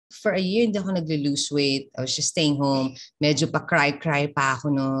For a year, hindi ako nag-lose weight. I was just staying home. Medyo pa cry pa ako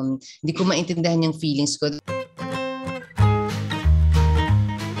noon. Hindi ko maintindihan yung feelings ko.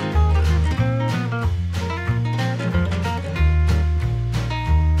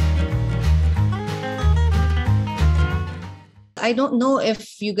 I don't know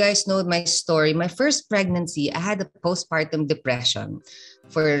if you guys know my story. My first pregnancy, I had a postpartum depression.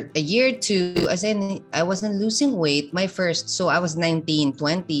 For a year or two, as in, I wasn't losing weight. My first, so I was 19,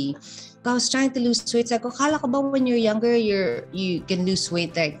 20. I was trying to lose weight. So ako, kala ko ba when you're younger, you can lose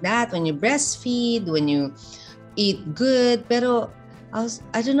weight like that? When you breastfeed, when you eat good. Pero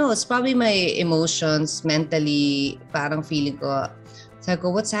I don't know, it's probably my emotions, mentally, parang feeling ko, so I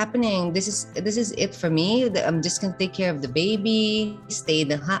go, what's happening? This is it for me. I'm just gonna take care of the baby, stay in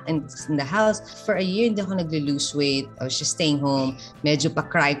the house. For a year, hindi ako nag-lose weight. I was just staying home. Medyo pa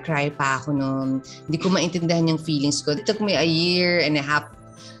cry pa ako noon. Hindi ko maintindihan yung feelings ko. It took me a year and a half,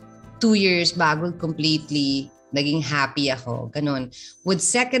 2 years bago completely naging happy ako. Ganon. With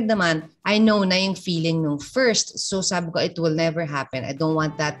second naman, I know na yung feeling nung first. So sabi ko, it will never happen. I don't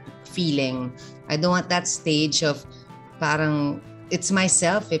want that feeling. I don't want that stage of parang it's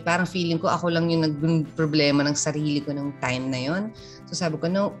myself eh. Parang feeling ko ako lang yung nag-problema ng sarili ko ng time na yon. So sabi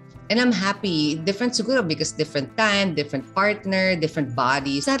ko, no. And I'm happy. Different siguro because different time, different partner, different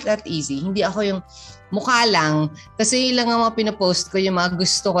body. It's not that easy. Hindi ako yung mukha lang. Kasi yun lang ang mga pinapost ko, yung mga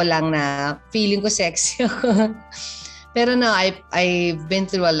gusto ko lang na feeling ko sexy ako. Pero no, I've been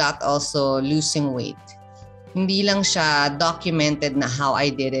through a lot also losing weight. Hindi lang siya documented na how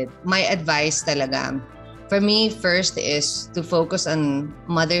I did it. My advice talaga, for me, first is to focus on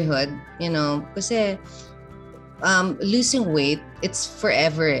motherhood, kasi losing weight, it's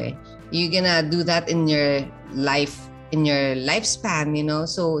forever eh. You're gonna do that in your life, in your lifespan,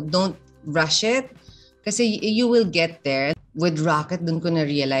 so don't rush it kasi you will get there. With Rocket, dun ko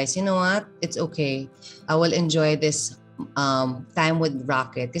na-realize, you know what? It's okay. I will enjoy this time with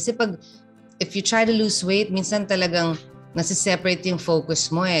Rocket. Kasi if you try to lose weight, minsan talagang nasi-separate yung focus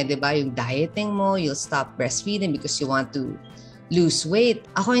mo eh, di ba? Yung dieting mo, you'll stop breastfeeding because you want to lose weight.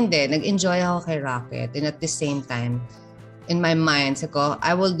 Ako hindi, nag-enjoy ako kay Rocket. And at the same time, in my mind,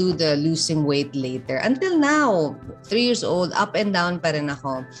 I will do the losing weight later. Until now, 3 years old, up and down pa rin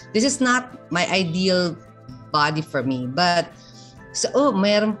ako. This is not my ideal body for me. But,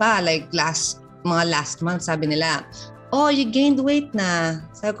 mayroon pa, like last month, sabi nila, oh, you gained weight na.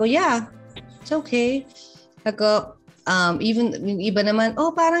 Sabi ko, yeah, it's okay. Sabi ko, even yung iba naman,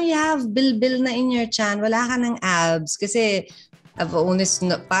 parang you have bilbil na in your chan, wala ka ng abs. Kasi,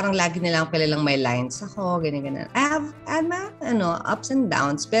 parang lagi nilang kilalang may lines ako, ganyan. I have ups and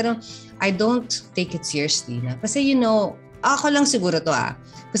downs, pero I don't take it seriously na. Kasi ako lang siguro to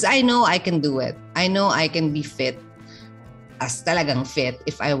because I know I can do it. I know I can be fit, as talagang fit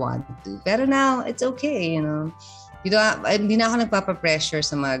if I want to. Pero now, it's okay, Hindi na ako nagpapapressure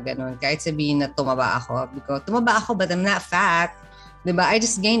sa mga ganun. Kahit sabihin na tumaba ako. Because tumaba ako but I'm not fat. Diba? I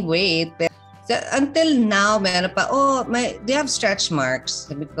just gained weight. But until now, meron pa, do you have stretch marks?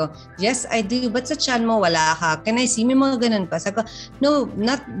 Sabi ko, yes, I do. But sa chan mo, wala ka. Can I see? May mga ganun pa. Sabi ko, no,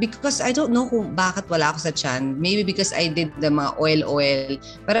 not because I don't know kung bakit wala ako sa chan. Maybe because I did the mga oil.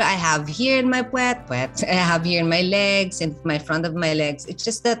 But I have here in my puwet. I have here in my legs and my front of my legs. It's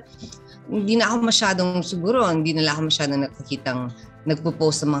just that hindi na ako hindi nila ako masyadong nakikitang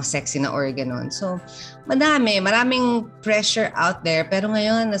nagpo-post ng mga sexy na organ. So, maraming pressure out there. Pero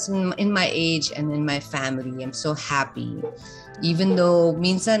ngayon, in my age and in my family, I'm so happy. Even though,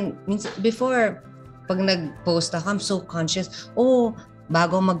 minsan before, pag nag-post ako, I'm so conscious.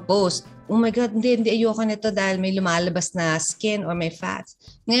 Bago mag-post, oh my God, hindi ayoko nito dahil may lumalabas na skin or may fats.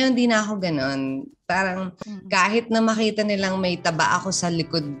 Ngayon, di na ako ganon. Parang kahit na makita nilang may taba ako sa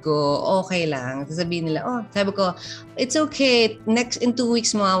likod ko, okay lang. Sasabihin nila, sabi ko, it's okay. In 2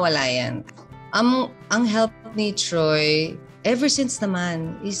 weeks, mawawala yan. Ang help ni Troy, ever since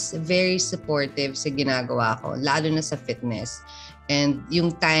naman, is very supportive sa ginagawa ko, lalo na sa fitness. And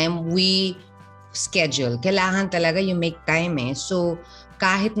yung time we schedule, kailangan talaga you make time eh. So,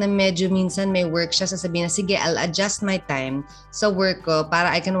 kahit na medyo minsan may work siya, sasabihin na, sige, I'll adjust my time sa work ko para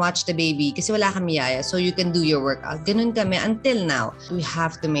I can watch the baby kasi wala kami yaya, so you can do your workout. Ganun kami until now. We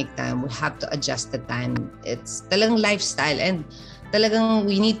have to make time. We have to adjust the time. It's talagang lifestyle and talagang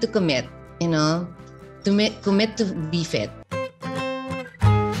we need to commit, commit to be fit.